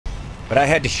But I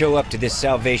had to show up to this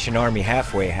Salvation Army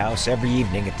halfway house every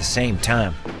evening at the same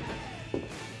time.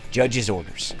 Judge's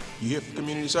orders. You here for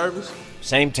community service?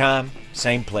 Same time,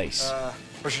 same place.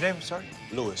 What's your name, sorry?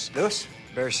 Lewis. Lewis?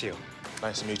 Barry Seal.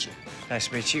 Nice to meet you. Nice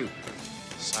to meet you.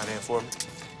 Sign in for me.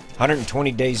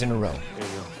 120 days in a row. Here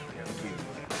you go.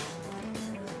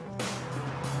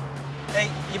 Hey,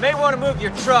 you may want to move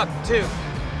your truck, too.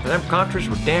 Them Contras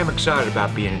were damn excited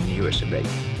about being in the U.S. of A.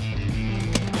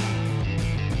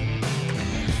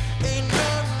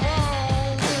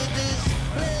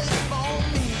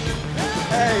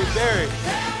 Hey, Barry.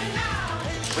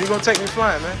 When you gonna take me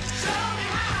flying, man?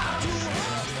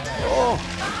 Oh,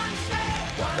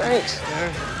 thanks,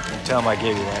 man. Tell him I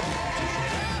gave you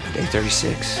that. Day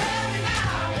 36.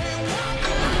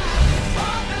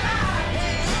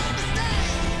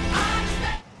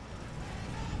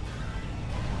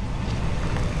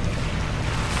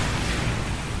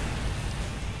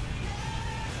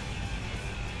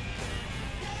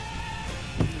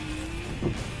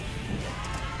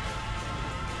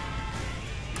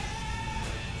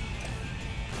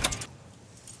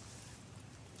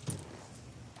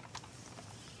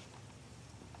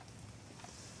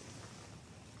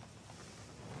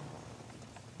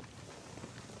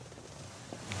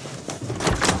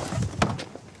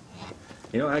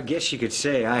 You know, I guess you could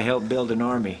say I helped build an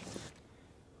army,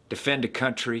 defend a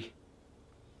country,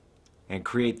 and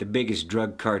create the biggest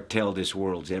drug cartel this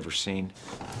world's ever seen.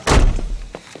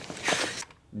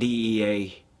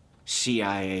 DEA,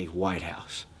 CIA, White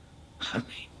House. I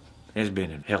mean, it's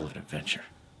been a hell of an adventure.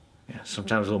 Yeah,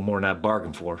 sometimes a little more than I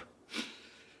bargained for.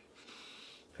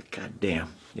 But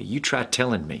goddamn, you try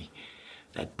telling me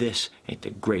that this ain't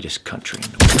the greatest country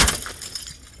in the world.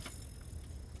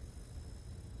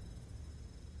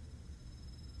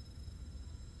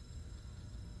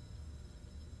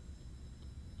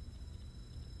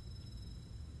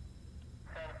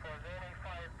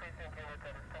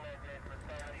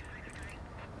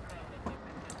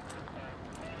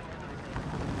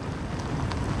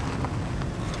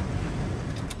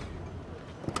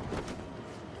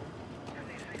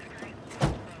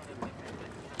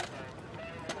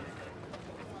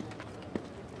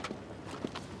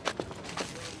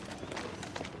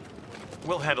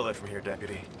 We'll handle it from here,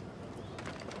 Deputy.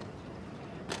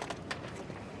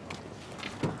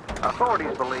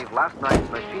 Authorities believe last night's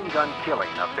machine gun killing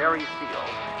of Barry Seal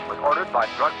was ordered by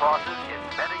drug bosses in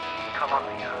Medellin,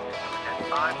 Colombia, and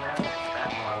time has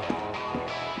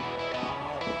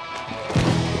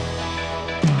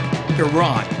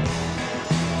Iran.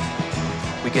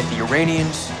 We get the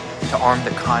Iranians to arm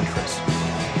the Contras.